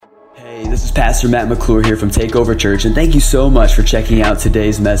This is Pastor Matt McClure here from Takeover Church, and thank you so much for checking out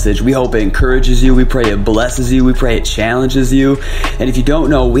today's message. We hope it encourages you. We pray it blesses you. We pray it challenges you. And if you don't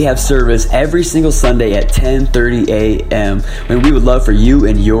know, we have service every single Sunday at 10:30 a.m. And we would love for you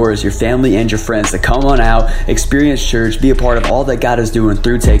and yours, your family and your friends to come on out, experience church, be a part of all that God is doing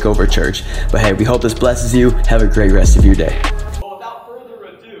through Takeover Church. But hey, we hope this blesses you. Have a great rest of your day. Well, without further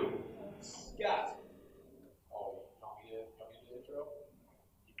ado, Scott. Oh, you want me to do the intro?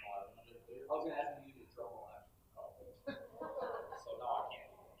 I was going to ask you to do the drum roll after. So now I can't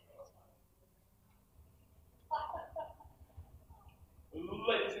do the intro, that's fine.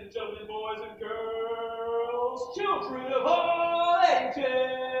 Ladies and gentlemen, boys and girls, children of all ages,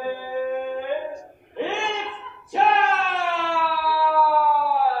 it's time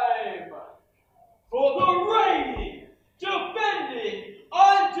for the reigning, defending,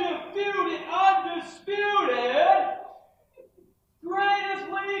 undisputed, greatest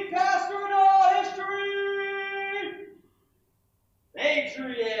league pastor in all history,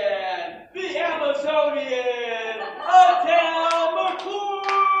 Adrian, the Amazonian, Adele McClure!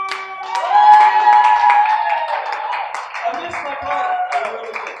 I missed my part. I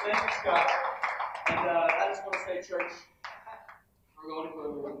really did. Thank you, Scott. And I just want to say, church, we're going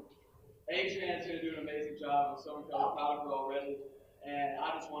further. Adrian is going to do an amazing job. I'm so incredibly proud of her already. And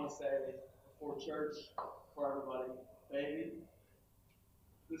I just want to say, for church, for everybody, baby,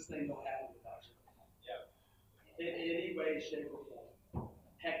 this thing don't happen without you. Yeah. In any way, shape, or form.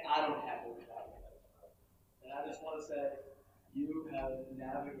 Heck, I don't have it without you. And I just want to say, you have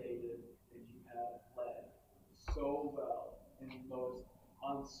navigated and you have led so well in those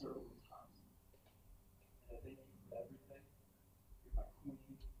uncertain times. And I thank you for everything. You're my queen.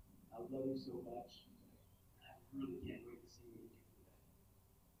 I love you so much. I really can't wait to see you today.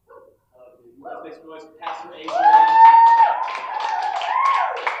 You guys make some noise for Pastor Adrian.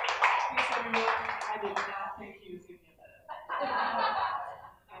 Thanks, everyone. I did not think he was giving me a minute.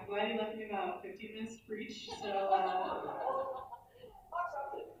 I'm glad he left me about 15 minutes to preach. So,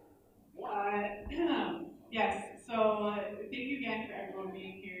 yes. So, thank you again for everyone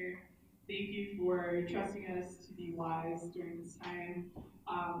being here. Thank you for trusting us to be wise during this time.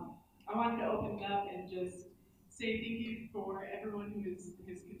 I wanted to open it up and just say thank you for everyone who has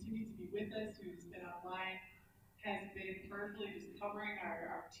continued to be with us, who's been online, has been prayerfully just covering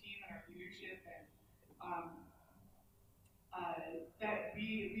our team and our leadership, and that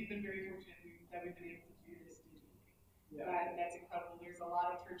we've been very fortunate that we've been able to do this digitally. Yeah. That's incredible. There's a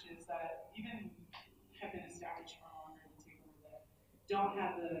lot of churches that even have been established for longer than Takeover that don't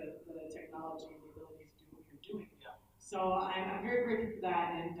have the technology and the ability to do what you're doing. Yeah. So I'm very grateful for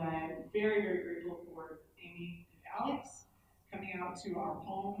that, and I'm very, very grateful for Amy and Alex coming out to our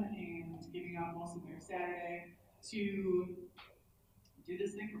home and giving up most of their Saturday to do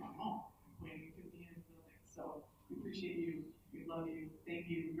this thing from our home when we could be in the building. So we appreciate you. We love you. Thank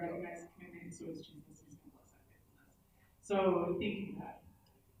you. We recognize the commitment, and so is Jesus. He's going to bless that faithfulness. So thank you for that.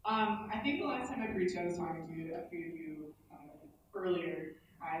 I think the last time I preached, I was talking to a few of you earlier.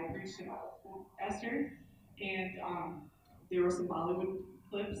 I preached about Esther, and there were some Bollywood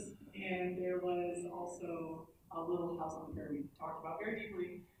clips, and there was also a Little House on the Prairie talked about very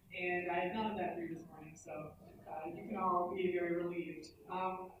deeply, and I have none of that for you this morning, so you can all be very relieved.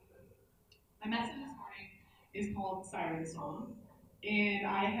 My message this morning is called Siren Song, and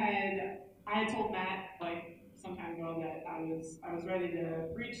I had told Matt like some time ago that I was ready to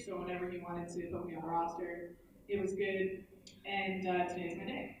preach, so whenever he wanted to put me on the roster, it was good, and today's my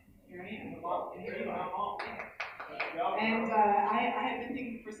day. Here I am, and here you are. And I had been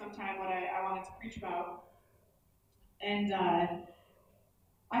thinking for some time what I wanted to preach about, and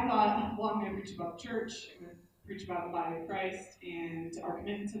I thought, well, I'm going to preach about the church, I'm going to preach about the body of Christ, and our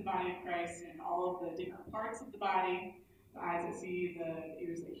commitment to the body of Christ, and all of the different parts of the body, the eyes that see, the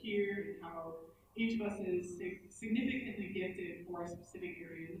ears that hear, and how each of us is significantly gifted for a specific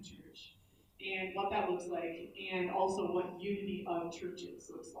area of the church, and what that looks like, and also what unity of churches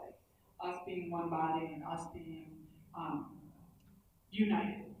looks like. Us being one body, and us being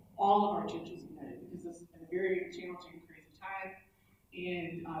united. All of our churches united, because this has been a very challenging, crazy time,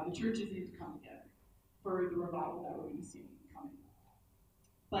 and the churches need to come together for the revival that we're going to see coming.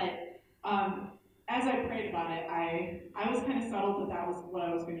 But as I prayed about it, I was kind of settled that was what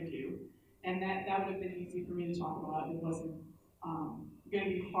I was going to do, and that would have been easy for me to talk about. It wasn't going to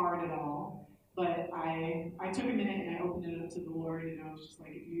be hard at all. But I took a minute and I opened it up to the Lord, and I was just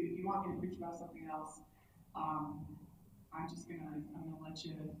like, if you want me to preach about something else, I'm gonna let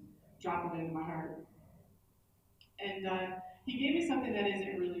you drop it into my heart. And he gave me something that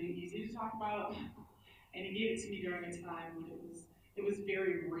isn't really easy to talk about, and he gave it to me during a time when it was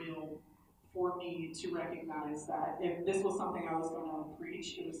very real for me to recognize that if this was something I was going to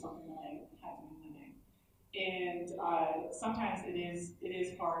preach, it was something that I had to be living. And sometimes it is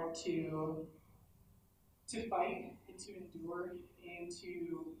hard to fight and to endure and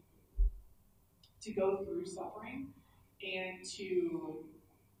to go through suffering and to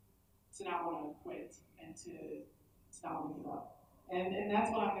not want to quit and to not want to give up. And that's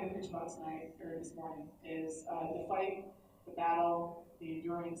what I'm going to preach about tonight, or this morning, is the fight, the battle, the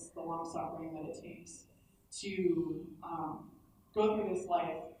endurance, the long suffering that it takes to go through this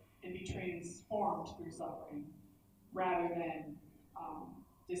life and be transformed through suffering rather than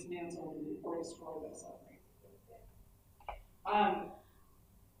dismantle or destroy that suffering.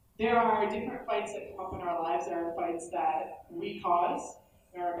 There are different fights that come up in our lives. There are fights that we cause.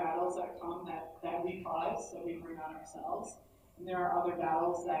 There are battles that come that we cause, that we bring on ourselves. And there are other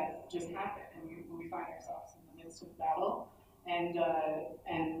battles that just happen, and we find ourselves in the midst of the battle, and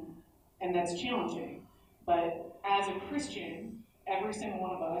that's challenging. But as a Christian, every single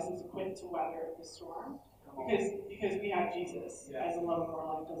one of us is equipped to weather the storm because we have Jesus as the love of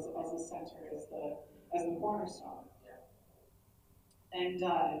our life, as the center, as the cornerstone. And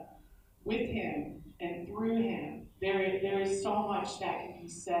with Him and through Him, there is so much that can be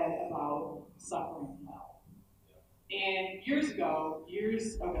said about suffering well. And years ago,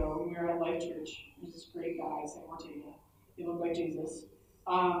 when we were at Life Church, there was this great guy, Sam Ortega. He looked like Jesus.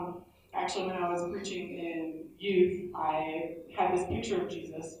 Actually, when I was preaching in youth, I had this picture of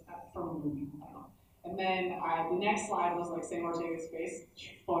Jesus from a movie. I don't know. And then the next slide was like Sam Ortega's face,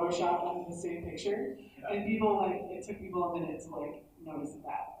 photoshopped onto the same picture. And it took people a minute to notice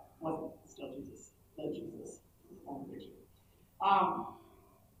that wasn't still Jesus, the Jesus on the picture.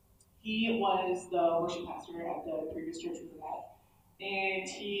 He was the worship pastor at the previous church we were at, and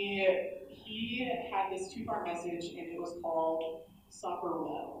he had this 2-part message, and it was called "Suffer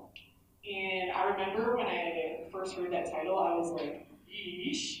Well." And I remember when I first heard that title, I was like,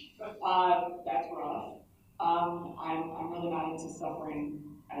 "Yeesh, that's rough." I'm really not into suffering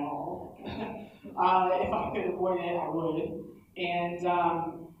at all. If I could avoid it, I would. And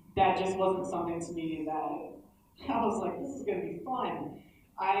that just wasn't something to me that I was like, this is going to be fun.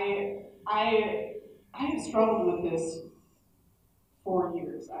 I have struggled with this for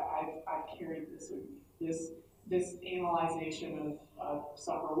years. I've carried this with me. This analyzation of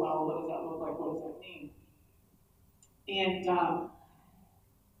suffer well. What does that look like? What does that mean? And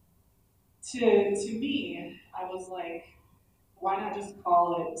to me, I was like, why not just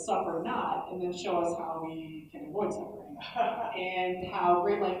call it suffer not, and then show us how we can avoid suffering and how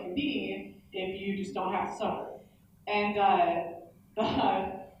great life can be if you just don't have to suffer. And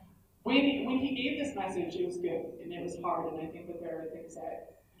when he gave this message, it was good and it was hard, and I think that there are things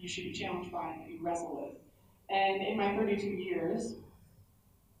that you should be challenged by and that you wrestle with. And in my 32 years,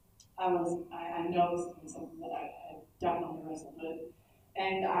 I know this has been something that I definitely wrestled with,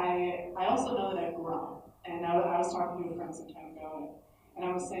 and I also know that I've grown. And I was talking to a friend some time ago, and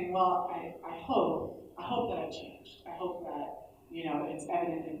I was saying, well, I hope that I've changed. I hope that it's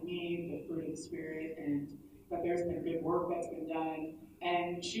evident in me, the fruit of the Spirit, and that there's been good work that's been done.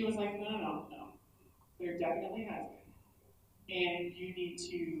 And she was like, no. There definitely has been. And you need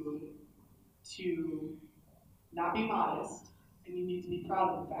to not be modest, and you need to be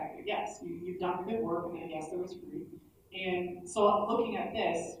proud of the fact that, yes, you've done good work, and that, yes, there was fruit. And so looking at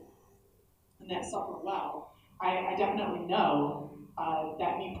this, and that suffer well, I definitely know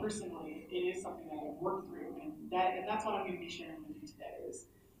that me personally, it is something that I've worked through, and that's what I'm going to be sharing with you today is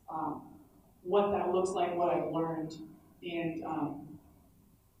what that looks like, what I've learned, and how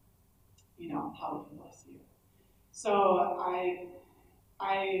it can bless you. So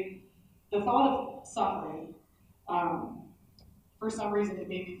the thought of suffering, for some reason, it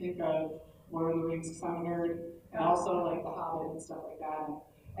made me think of Lord of the Rings, because I'm a nerd, and also like The Hobbit and stuff like that.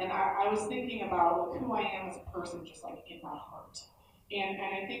 And I was thinking about who I am as a person, just like in my heart. And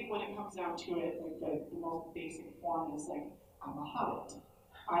I think when it comes down to it, like the most basic form is like, I'm a hobbit.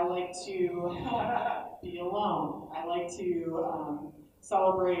 I like to be alone. I like to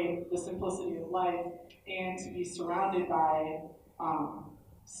celebrate the simplicity of life and to be surrounded by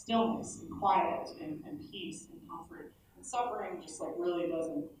stillness and quiet and peace and comfort. And suffering just like really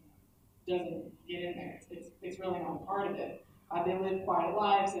doesn't get in there. It's really not a part of it. They live quiet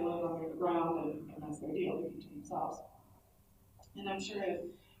lives, they live under the ground, and that's their deal. They keep to themselves. And I'm sure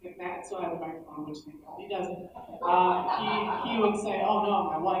if Matt still had a microphone, which thank God he doesn't, he would say, "Oh no,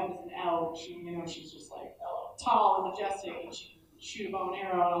 my wife is an elf. She's just like tall and majestic, and she can shoot a bow and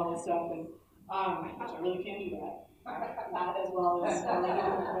arrow and all this stuff." And which I really can't do that, not as well as but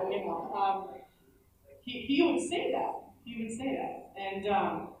he would say that. He would say that, and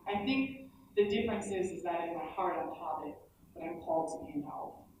I think The difference is that in my heart I'm taught it, but I'm called to be an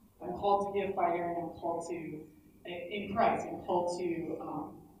elf. I'm called to be a fighter, and I'm called to, in Christ, I'm called to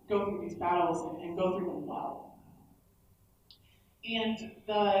go through these battles and go through them well. And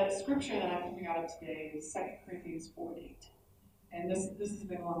the scripture that I'm coming out of today is 2 Corinthians 4:8. And this has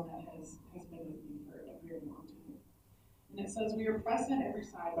been one that has been with me for a very long time. And it says, "We are pressed on every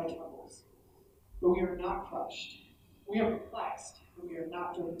side by troubles, but we are not crushed. We are perplexed, but we are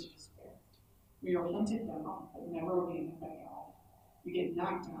not driven to despair. We are hunted down, but never abandoned by God. We get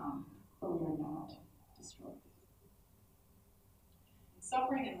knocked down, but we are not destroyed." And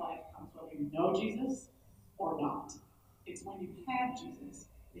suffering in life comes whether you know Jesus or not. It's when you have Jesus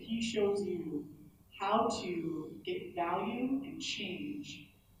that he shows you how to get value and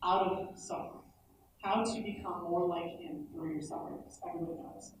change out of suffering. How to become more like him through your suffering. Everyone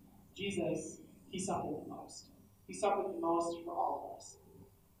knows. Jesus, he suffered the most. He suffered the most for all of us.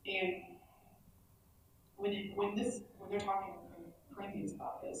 And when they're talking in Corinthians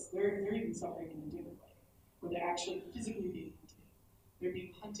about this, they're even suffering in a different way, where they're actually physically being hunted. They're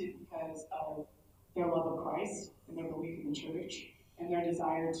being hunted because of their love of Christ and their belief in the church and their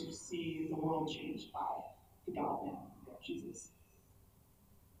desire to see the world changed by the God-man, Jesus.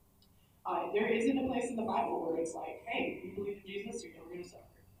 There isn't a place in the Bible where it's like, hey, you believe in Jesus, you're never going to suffer.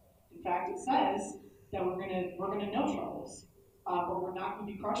 In fact, it says that we're gonna know troubles, but we're not going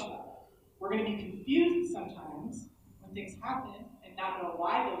to be crushed by them. We're going to be confused sometimes when things happen and not know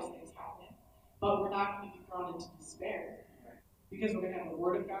why those things happen, but we're not going to be thrown into despair because we're going to have the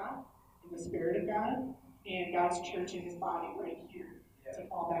Word of God and the Spirit of God and God's church in his body right here to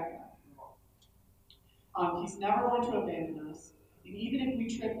fall back on. He's never going to abandon us, and even if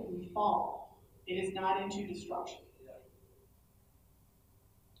we trip and we fall, it is not into destruction.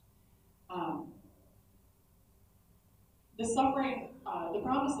 The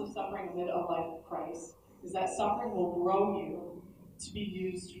promise of suffering amid a life of Christ is that suffering will grow you to be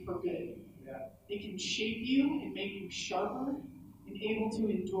used for good. Yeah. It can shape you and make you sharper and able to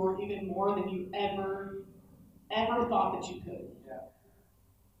endure even more than you ever thought that you could. Yeah.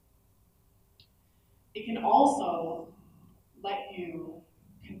 It can also let you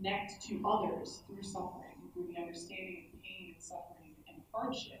connect to others through suffering, through the understanding of pain and suffering and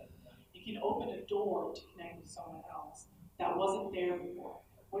hardship. It can open a door to connect with someone else that wasn't there before.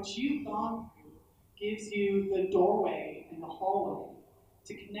 What you've gone through gives you the doorway and the hallway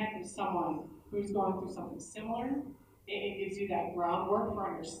to connect with someone who's going through something similar. It gives you that groundwork for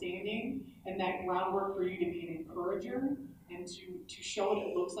understanding and that groundwork for you to be an encourager and to show what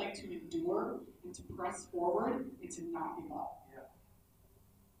it looks like to endure and to press forward and to not give up. Yeah.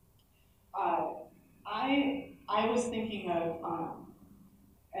 I was thinking of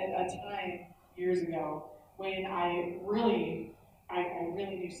a time years ago when I really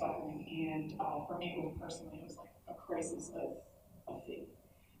knew suffering, and for me personally, it was like a crisis of faith.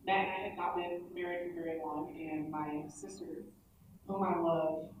 Matt and I had not been married for very long, and my sister, whom I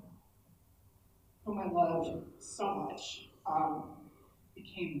love so much,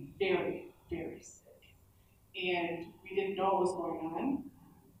 became very, very sick. And we didn't know what was going on,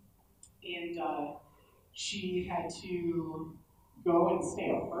 and she had to go and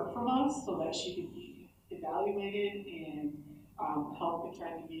stay apart from us so that she could be evaluated and help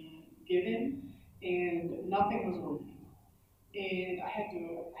tried to be given, and nothing was working. And I had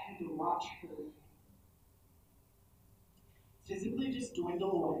to watch her physically just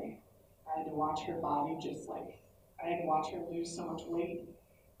dwindle away. I had to watch her body I had to watch her lose so much weight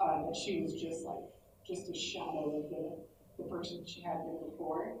that she was just a shadow of the person she had been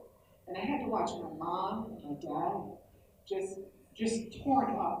before. And I had to watch my mom and my dad just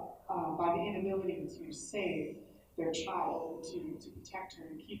torn up by the inability to save their child, to protect her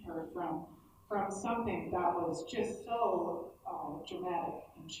and keep her from something that was just so dramatic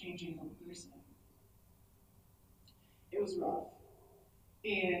and changing the person. It was rough.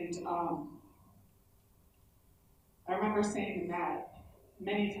 And I remember saying to Matt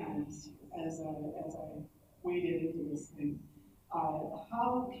many times as I waded into this thing,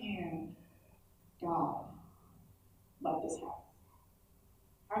 how can God let this happen?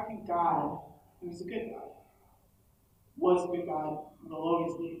 How can God, who's a good God, was a good God, will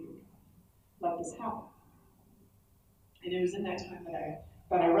always be a good God, let this happen? And it was in that time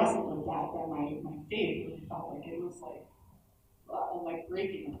that I wrestled with that my faith really felt like it was like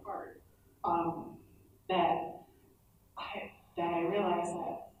breaking apart. That I realized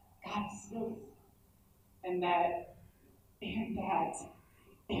that God is still good, and that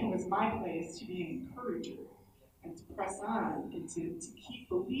it was my place to be an encourager and to press on and to keep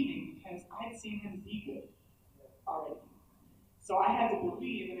believing because I had seen him be good already. So I had to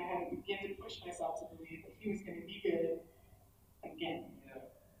believe and I had to begin to push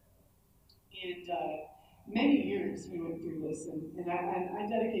years we went through this, and I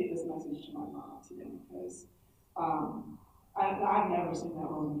dedicate this message to my mom today because I've never seen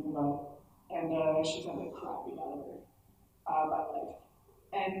that woman give up, and she's had the crap beat out of her by life.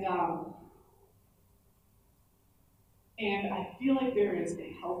 And I feel like there is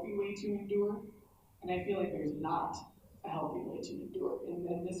a healthy way to endure, and I feel like there's not a healthy way to endure. And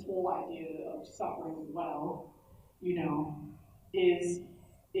then this whole idea of suffering well, is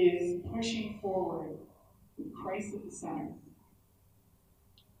pushing forward with Christ at the center,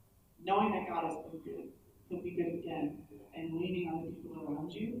 knowing that God has been good, He'll be good again, and leaning on the people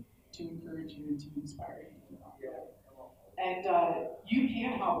around you to encourage you and to inspire you. And you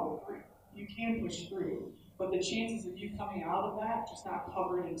can hobble through, you can push through, but the chances of you coming out of that, just not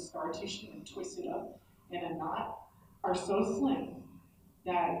covered in scar tissue and twisted up in a knot, are so slim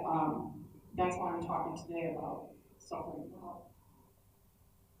that that's why I'm talking today about suffering well.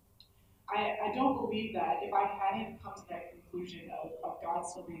 I don't believe that if I hadn't come to that conclusion of God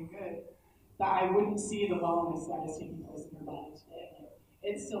still being good, that I wouldn't see the wellness that is taking place in her body today.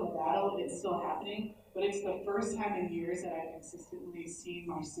 It's still a battle, it's still happening, but it's the first time in years that I've consistently seen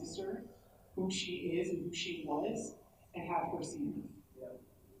my sister, who she is and who she was, and have her see me.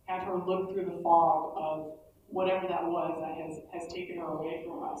 Have her look through the fog of whatever that was that has taken her away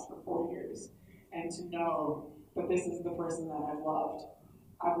from us for 4 years, and to know that this is the person that I've loved.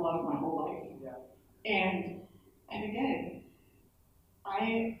 I've loved my whole life. Yeah. And again,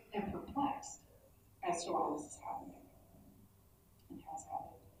 I am perplexed as to why this is happening. It has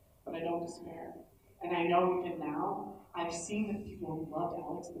happened. But I don't despair. And I know even now, I've seen the people who loved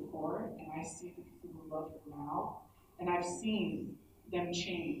Alex before, and I see the people who love her now, and I've seen them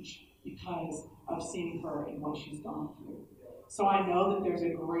change because of seeing her and what she's gone through. So I know that there's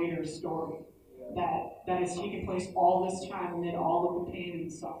a greater story that has taken place all this time amid all of the pain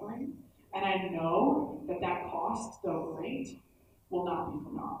and suffering. And I know that cost, though great, will not be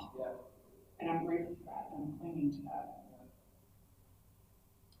for naught. And I'm grateful for that, and I'm clinging to that.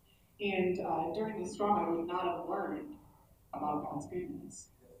 And during the storm, I would not have learned about God's goodness.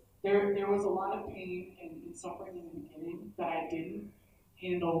 There was a lot of pain and suffering in the beginning that I didn't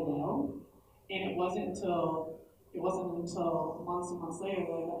handle well, and it wasn't until months and months later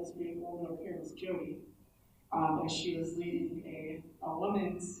that I met this beautiful woman over here, Miss Jody, as she was leading a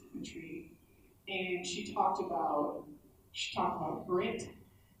women's retreat, and she talked about grit,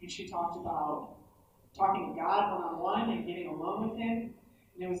 and she talked about talking to God one-on-one and getting alone with Him.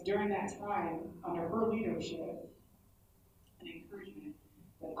 And it was during that time, under her leadership and encouragement,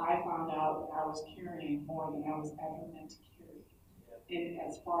 that I found out that I was carrying more than I was ever meant to carry, in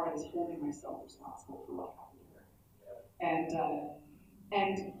as far as holding myself responsible for what happened to her.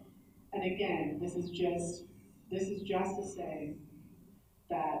 And again, this is just to say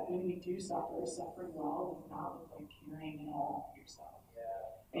that when we do suffer, suffering well does not look like carrying it all yourself.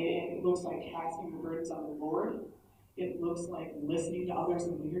 It looks like casting your burdens on the Lord. It looks like listening to others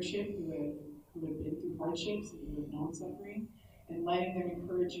in leadership who have been through hardships and who have known suffering, and letting them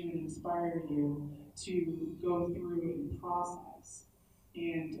encourage you and inspire you to go through and process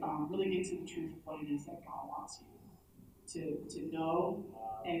and really get to the truth of what it is that God wants you to know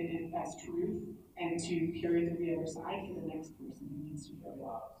and as truth, and to carry through the other side for the next person who needs to hear it.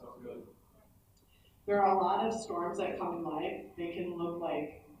 So good. There are a lot of storms that come in life. They can look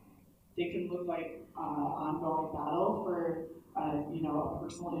like ongoing battle for a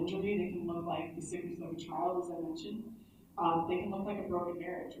personal injury. They can look like the sickness of a child, as I mentioned. They can look like a broken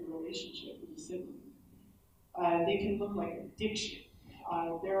marriage or relationship with a sibling. They can look like addiction.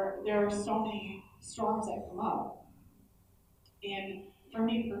 There are so many storms that come up. And for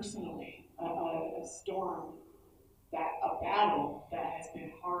me personally, a storm, a battle that has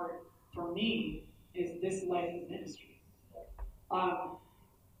been hard for me is this life of ministry.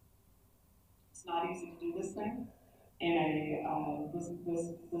 It's not easy to do this thing, and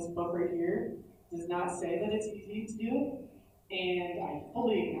this book right here does not say that it's easy to do it, and I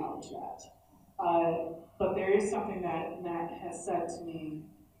fully acknowledge that. But there is something that Matt has said to me,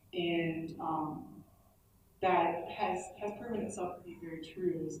 and that has proven itself to be very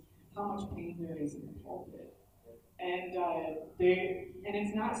true, is how much pain there is in the pulpit. And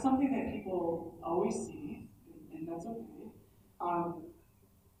it's not something that people always see, and that's okay.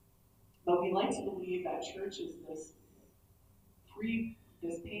 But we like to believe that church is this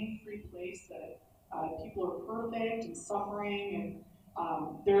pain-free place that people are perfect and suffering,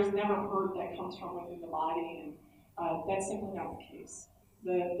 and there's never hurt that comes from within the body, and that's simply not the case.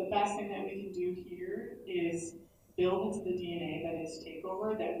 The best thing that we can do here is build into the DNA that is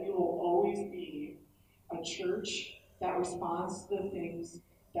Takeover, that we will always be a church that responds to the things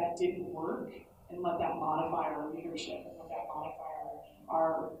that didn't work and let that modify our leadership, and let that modify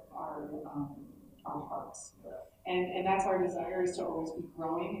our hearts. And that's our desire, is to always be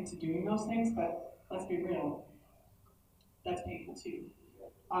growing into doing those things, but let's be real, that's painful too.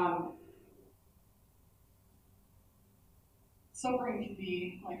 Suffering can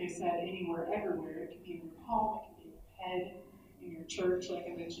be, like I said, anywhere, everywhere. It can be in your home, it can be in your head, in your church, like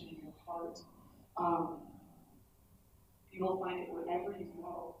I mentioned, in your heart. You will find it wherever you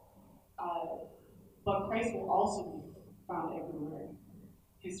go. But Christ will also be found everywhere.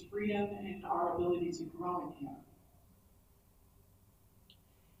 His freedom and our ability to grow in Him.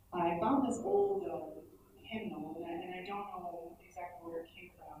 I found this old hymnal, and I don't know exactly where it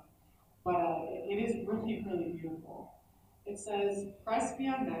came from, but it is really, really beautiful. It says, "Press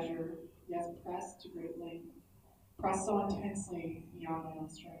beyond measure, yes, press to great length. Press so intensely beyond my own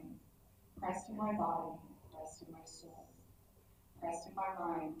strength. Press to my body, press to my soul. Press to my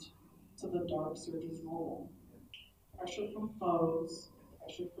mind till the dark surges roll. Pressure from foes,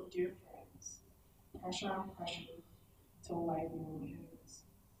 pressure from dear friends. Pressure on pressure till life nearly ends.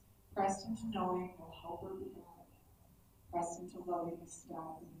 Pressed into knowing no helper but God. Pressed into loving His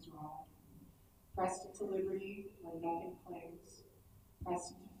staff and His rod. Pressed into liberty where nothing clings.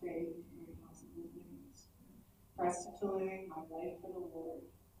 Pressed into faith where impossible things. Pressed into living my life for the Lord.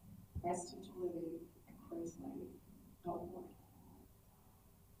 Pressed into living a Christ life, no more."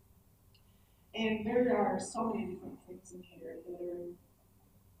 And there are so many different things in here that are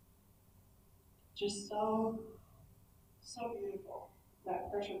just so beautiful. That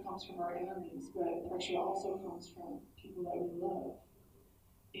pressure comes from our enemies, but pressure also comes from people that we love.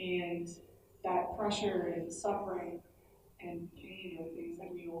 And that pressure and suffering and pain are things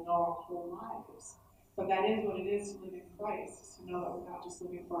that we will know our whole lives. But that is what it is to live in Christ, is to know that we're not just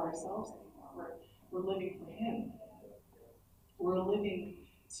living for ourselves anymore. We're living for Him. We're living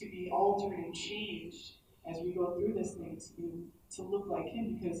to be altered and changed as we go through this thing, to look like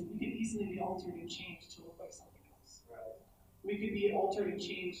Him, because we could easily be altered and changed to look like something else. Right. We could be altered and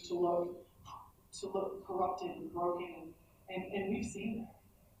changed to look corrupted and broken, and we've seen that.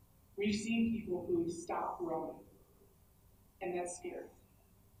 We've seen people who stop growing, and that's scary.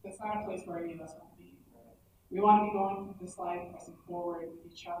 That's not a place where any of us want to be. We want to be going through this life, pressing forward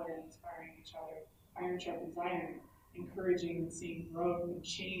with each other and inspiring each other. Iron sharpens iron, encouraging and seeing growth and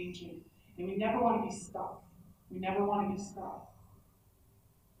change, and we never want to be stuck. We never want to be stuck.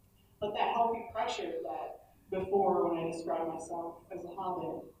 But that healthy pressure that before, when I described myself as a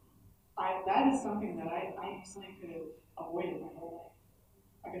hobbit, that is something that I easily could have avoided my whole life.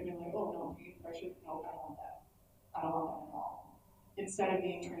 I could have been like, oh no, pain, pressure, no, I don't want that. I don't want that at all. Instead of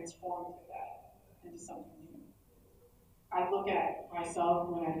being transformed with that into something new. I look at myself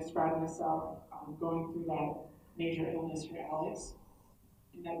when I describe myself going through that major illness for Alex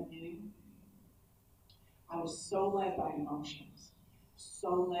in that beginning. I was so led by emotions,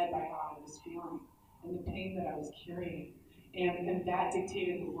 so led by how I was feeling and the pain that I was carrying. And that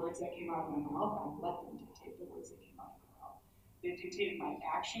dictated the words that came out of my mouth. I let them dictate the words that came out of my mouth. They dictated my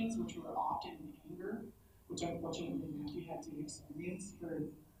actions, which were often in anger, which unfortunately Matthew had to experience for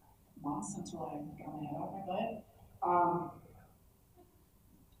months until I got my head out of my butt.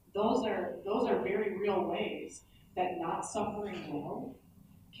 Those are very real ways that not suffering well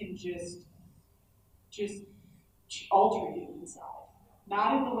can just alter you inside.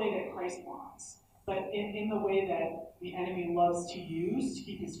 Not in the way that Christ wants, but in the way that the enemy loves to use to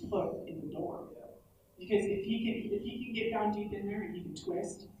keep his foot in the door. Because if he can get down deep in there and he can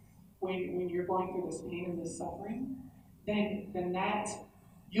twist when you're going through this pain and this suffering, then that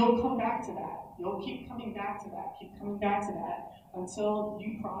you'll come back to that. You'll keep coming back to that, until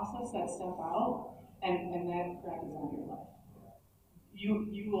you process that stuff out and that crap is out of your life.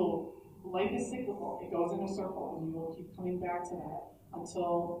 You will, life is cyclical. It goes in a circle, and you will keep coming back to that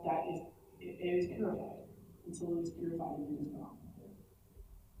until it is purified. Until it is purified and it is gone.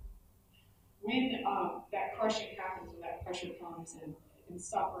 When that crushing happens, when that pressure comes and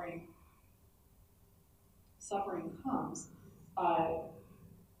suffering comes,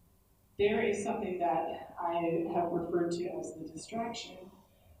 there is something that I have referred to as the distraction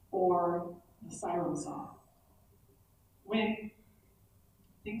or the siren song. When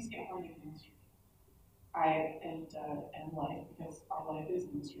things get hard in ministry, and life, because our life is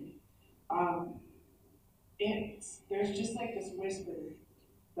ministry, there's just like this whisper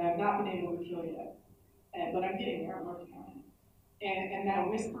that I've not been able to kill yet, but I'm getting there, I'm working on it. And that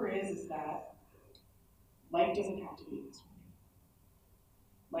whisper is that life doesn't have to be this way.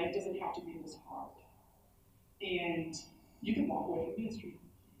 Life doesn't have to be this hard. And you can walk away from ministry.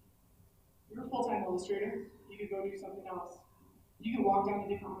 You're a full-time illustrator. You could go do something else. You could walk down a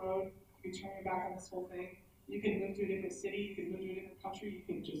different road. You can turn your back on this whole thing. You can move to a different city. You can move to a different country.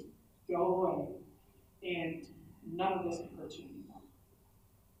 You can just go away. And none of this can hurt you anymore.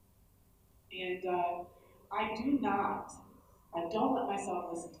 And I don't let myself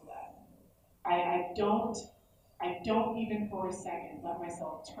listen to that. I don't even for a second let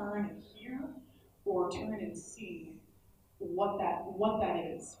myself turn and hear or turn and see what that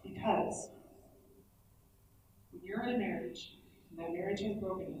is. Because when you're in a marriage, and that marriage has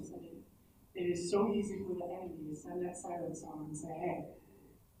brokenness in it, it is so easy for the enemy to send that siren song and say, hey,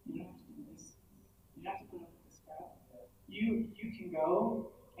 you don't have to do this. You have to put up with this crap. You can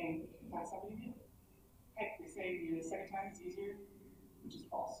go and find somebody new. Heck, they say the second time it's easier, which is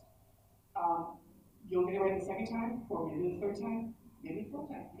false. You'll get it right the second time, or maybe the third time, maybe the fourth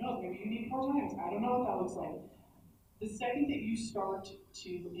time. Who knows? Maybe you need 4 times. I don't know what that looks like. The second that you start to,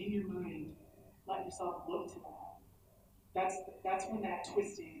 in your mind, let yourself look to that, that's when that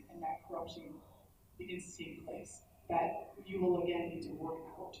twisting and that corruption begins to take place. That you will again need to work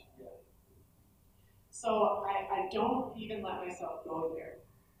out. So I don't even let myself go there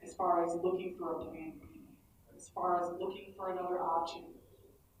as far as looking for a plan B, as far as looking for another option.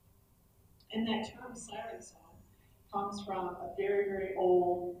 And that term siren song comes from a very, very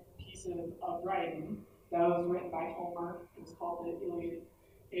old piece of writing that was written by Homer. It was called the Iliad.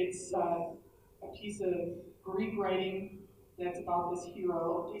 It's a piece of Greek writing that's about this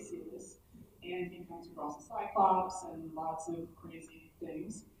hero, Odysseus, and he comes across a Cyclops and lots of crazy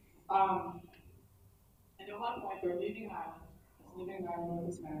things. And at one point, they're leaving an island. He's leaving an island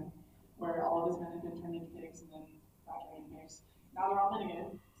with this man, where all of his men have been turned into pigs and then not turned into pigs. Now they're all men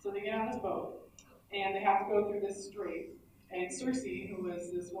again. So they get on this boat, and they have to go through this strait. And Circe, who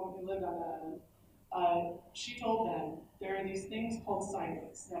was this woman who lived on that island, she told them there are these things called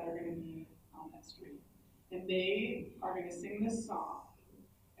sirens that are going to be on that strait. And they are going to sing this song,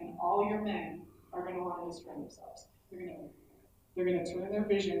 and all your men are going to want to destroy themselves. They're going to turn their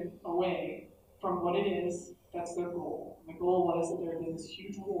vision away from what it is that's their goal. And the goal was that there had been this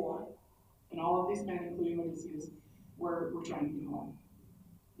huge war, and all of these men, including Odysseus, were trying to do one.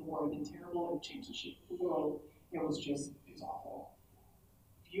 The war had been terrible, it changed the shape of the world. It was awful.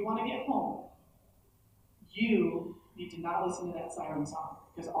 If you want to get home, you need to not listen to that siren song,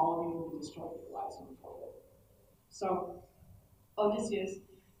 because all of you will be destroyed with lives moving forward. So Odysseus,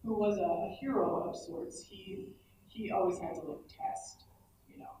 who was a hero of sorts, he always had to test,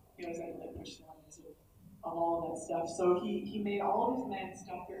 he always had to push the limits of all of that stuff. So he made all of his men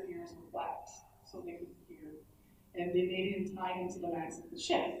stuff their ears with wax so they could hear. And they made him tie him to the mast of the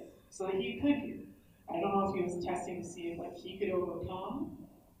ship so that he could hear. I don't know if he was testing to see if he could overcome,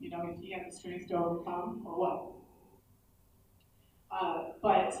 if he had the strength to overcome or what.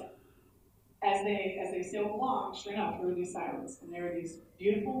 But as they sailed along, sure enough, there were these sirens, and there were these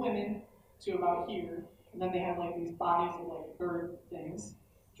beautiful women to about here, and then they had these bodies of bird things,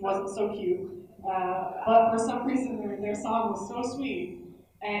 which wasn't so cute. But for some reason, their song was so sweet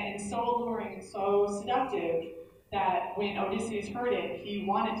and so alluring and so seductive that when Odysseus heard it, he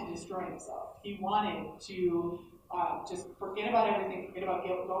wanted to destroy himself. He wanted to just forget about everything, forget about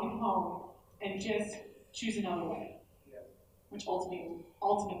going home, and just choose another way, which ultimately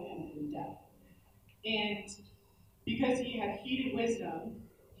ended in death. And because he had heeded wisdom,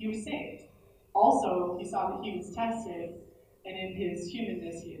 he was saved. Also, he saw that he was tested, and in his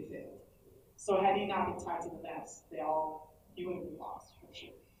humanness, he had failed. So had he not been tied to the mast, he would have been lost, for sure.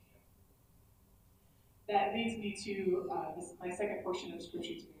 That leads me to my second portion of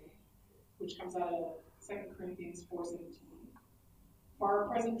Scripture today, which comes out of 2 Corinthians 4:17. For our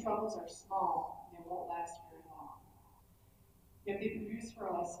present troubles are small, and they won't last very long. Yet they produce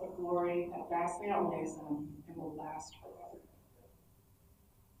for us a glory that vastly outweighs them and will last forever.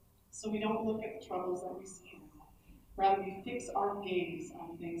 So we don't look at the troubles that we see now. Rather, we fix our gaze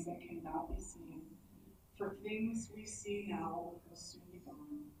on things that cannot be seen. For things we see now will soon be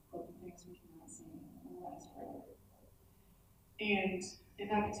gone, but the things we cannot see will last forever. And in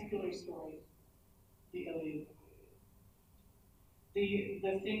that particular story, the Iliad,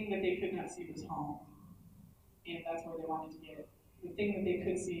 the thing that they could not see was home. And that's where they wanted to get. The thing that they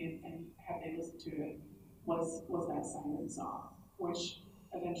could see and had they listened to it was that siren song, which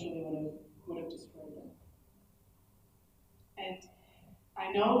eventually would have destroyed them. And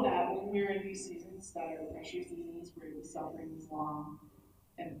I know that when we're in these seasons that are pressure seasons, where the suffering is long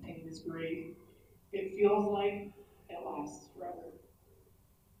and the pain is great, it feels like it lasts forever.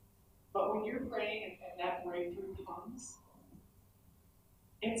 But when you're praying and that breakthrough comes,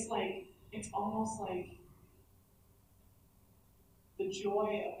 it's almost like the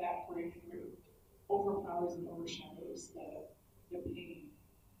joy of that breakthrough overpowers and overshadows the pain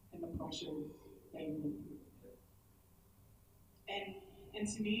and the pressure that you went through. And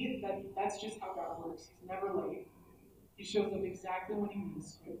to me, that's just how God works. He's never late. He shows up exactly when he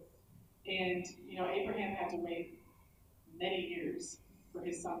needs to. And, Abraham had to wait many years for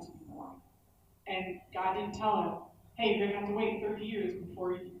his son to be born. And God didn't tell him, hey, you're going to have to wait 30 years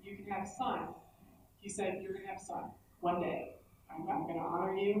before you can have a son. He said, you're going to have a son one day. I'm going to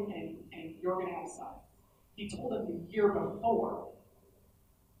honor you, and you're going to have a son. He told him the year before.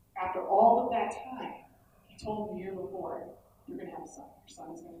 After all of that time, he told him the year before, you're going to have a son. Your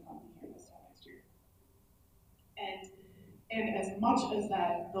son is going to come here this time next year. And as much as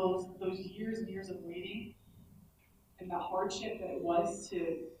that, those years and years of waiting, and the hardship that it was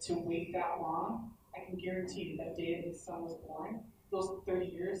to wait that long, I can guarantee you that day that his son was born, those 30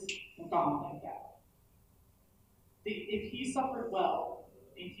 years were gone like that. If he suffered well,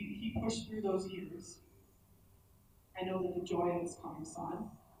 if he pushed through those years, I know that the joy of his coming son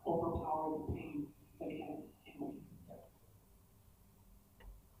overpowered the pain that he had in waiting.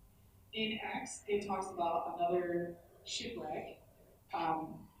 In Acts, it talks about another shipwreck,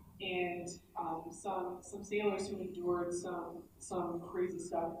 and some sailors who endured some crazy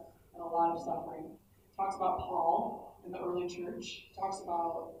stuff and a lot of suffering. Talks about Paul in the early church. Talks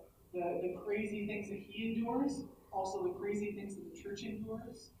about the crazy things that he endures, also the crazy things that the church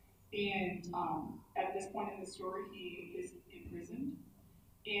endures. And at this point in the story, he is imprisoned,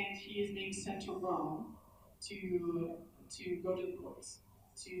 and he is being sent to Rome to go to the courts,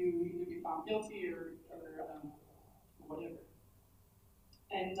 to either be found guilty or whatever.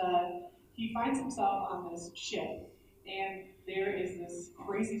 And he finds himself on this ship, and there is this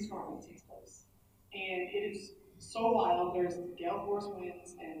crazy storm that takes place. And it is so wild. There's gale force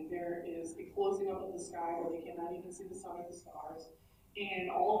winds, and there is a closing up of the sky where they cannot even see the sun or the stars. And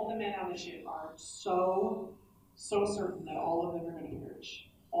all of the men on the ship are so certain that all of them are going to perish.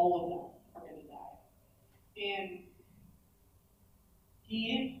 All of them are going to die. And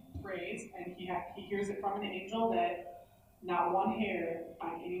he prays, and he hears it from an angel that not one hair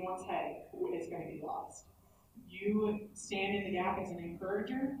on anyone's head is going to be lost. You stand in the gap as an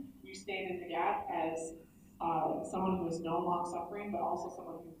encourager. You stand in the gap as someone who has known long suffering, but also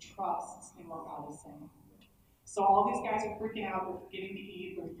someone who trusts in what God is saying. So all these guys are freaking out. They're forgetting to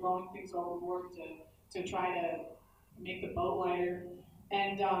eat. They're throwing things overboard to try to make the boat lighter.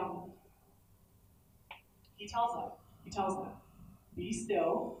 And he tells them, be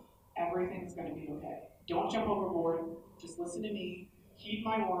still. Everything's going to be okay. Don't jump overboard. Just listen to me. Heed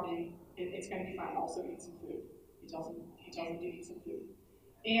my warning. It's going to be fine. Also eat some food. He tells them to eat some food.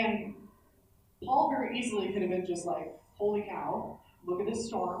 And Paul very easily could have been just like, holy cow, look at this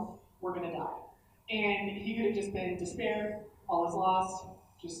storm. We're going to die. And he could have just been in despair. All is lost.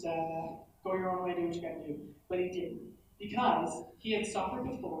 Just go your own way. Do what you got to do. But he didn't. Because he had suffered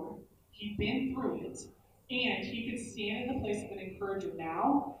before. He'd been through it. And he could stand in the place of an encourager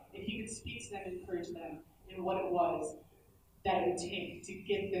now, and he could speak to them and encourage them in what it was that it would take to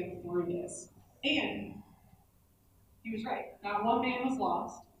get them through this. And he was right. Not one man was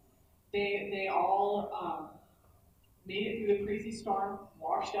lost. They all made it through the crazy storm,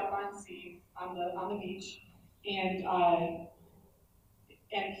 washed up on the beach, and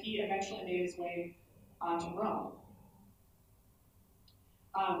he eventually made his way onto Rome.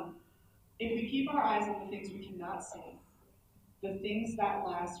 If we keep our eyes on the things we cannot see, the things that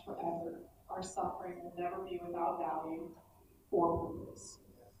last forever, our suffering will never be without value or purpose.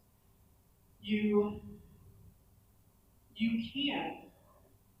 You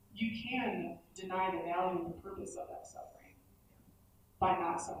can deny the value and the purpose of that suffering by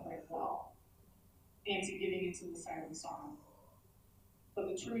not suffering well and to giving into the siren song. But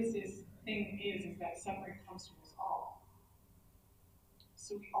the truth is that suffering comes to us all.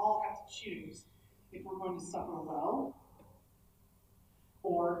 So we all have to choose if we're going to suffer well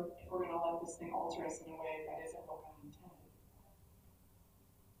or if we're going to let this thing alter us in a way that isn't what God intended.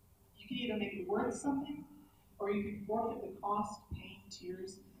 You can either make it worth something, or you can forfeit the cost, pain,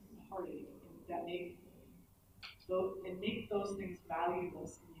 tears, and heartache that make those things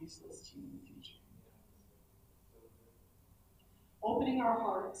valueless and useless to you in the future. Opening our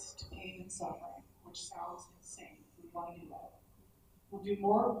hearts to pain and suffering, which sounds insane, we want to do that, will do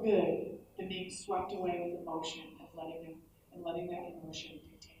more good than being swept away with emotion and letting that emotion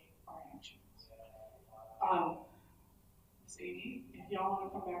dictate our actions. Miss Amy, if y'all want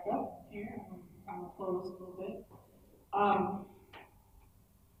to come back up here, I'm going to close a little bit. I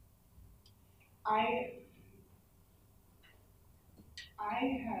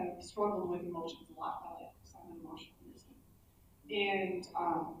have struggled with emotions a lot in my life because I'm an emotional person. And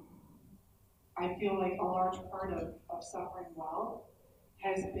I feel like a large part of suffering well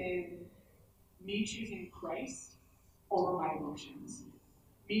has been me choosing Christ over my emotions.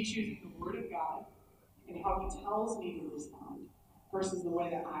 Me choosing the Word of God and how He tells me to respond versus the way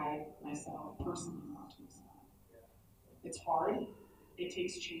that I, myself, personally want to respond. It's hard. It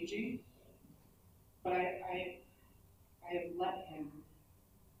takes changing. But I have let Him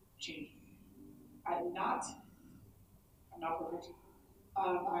change me. I'm not perfect.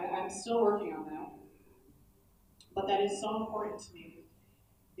 I'm still working on that. But that is so important to me,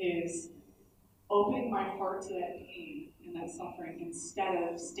 is opening my heart to that pain and that suffering instead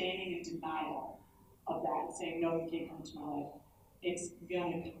of standing in denial of that and saying, no, you can't come into my life. It's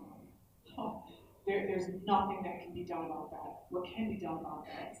gonna come. There's nothing that can be done about that. What can be done about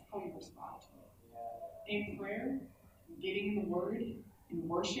that is how you respond to it. In prayer, getting in the Word, in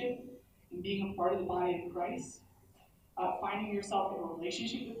worship, and being a part of the body of Christ, finding yourself in a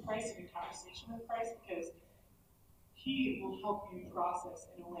relationship with Christ and in conversation with Christ, because He will help you process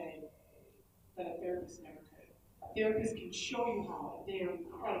in a way that a therapist never could. A therapist can show you how. They are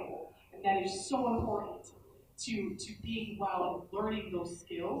incredible. And that is so important to being well and learning those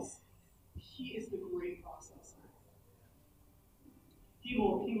skills. He is the great processor. He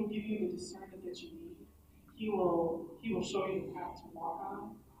will give you the discernment that you need. He will show you the path to walk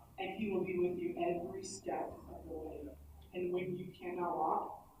on, and He will be with you every step of the way. And when you cannot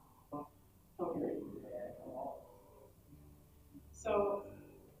walk, He'll carry you.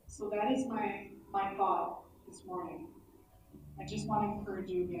 So that is my thought this morning. I just want to encourage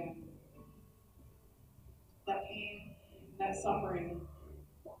you again. That pain, that suffering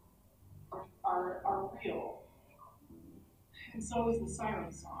are real. And so is the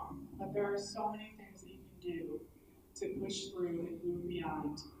siren song. But there are so many things that you can do to push through and move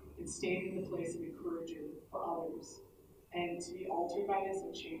beyond and stand in the place of encourager for others and to be altered by this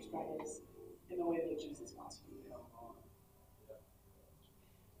and changed by this in the way that Jesus wants you to do.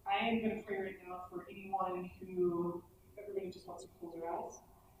 I am going to pray right now for anyone who, everybody just wants to close their eyes.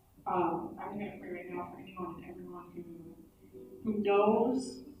 I'm going to pray right now for anyone and everyone who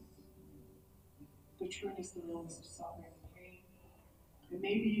knows the trueness, the realness of suffering and pain. And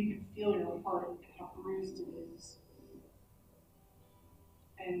maybe you can feel your heart and how bruised it is.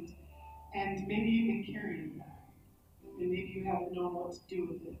 And maybe you've been carrying that. And maybe you haven't known what to do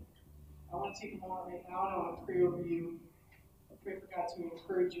with it. I want to take a moment right now and I want to pray over you. I pray for God to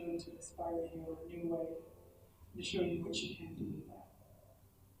encourage you and to inspire you in a new way and to show you what you can do with that.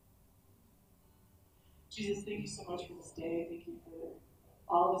 Jesus, thank you so much for this day. Thank you for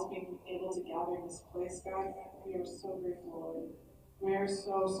all of us being able to gather in this place, God. We are so grateful, Lord. We are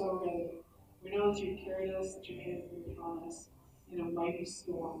so, so ready. We know that you carried us, that you made a move on us in a mighty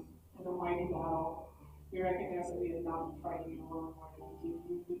storm, in a mighty battle. We recognize that we have not been fighting alone, Lord, and we give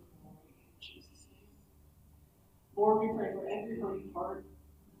you the glory in Jesus' name. Lord, we pray for every hurting heart,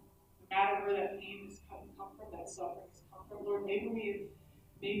 no matter where that pain has come from, that suffering has come from. Lord, maybe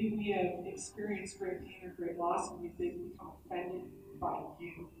we have experienced great pain or great loss, and we've become offended by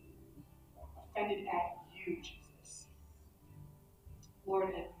you, offended at you, Jesus.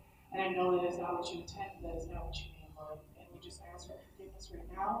 Lord, and I know that is not what you intend, that is not what you mean, Lord, and we just ask for forgiveness right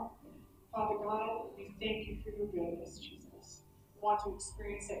now. Father God, we thank you for your goodness, Jesus. We want to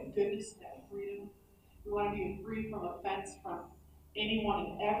experience that goodness and that freedom. We want to be free from offense from anyone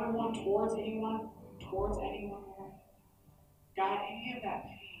and everyone, towards anyone, Lord. God, any of that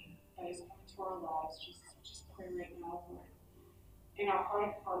pain that is coming to our lives, Jesus, we just pray right now, Lord. In our heart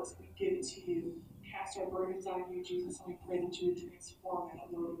of hearts, we give it to you. Cast our burdens on you, Jesus, and we pray that you would transform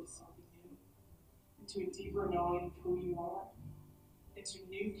that, Lord, into something new, into a deeper knowing of who you are, into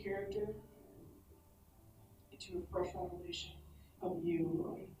new character, into a fresh revelation of you,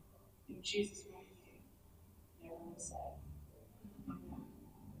 Lord. In Jesus' mighty name, everyone said, amen.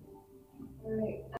 All right.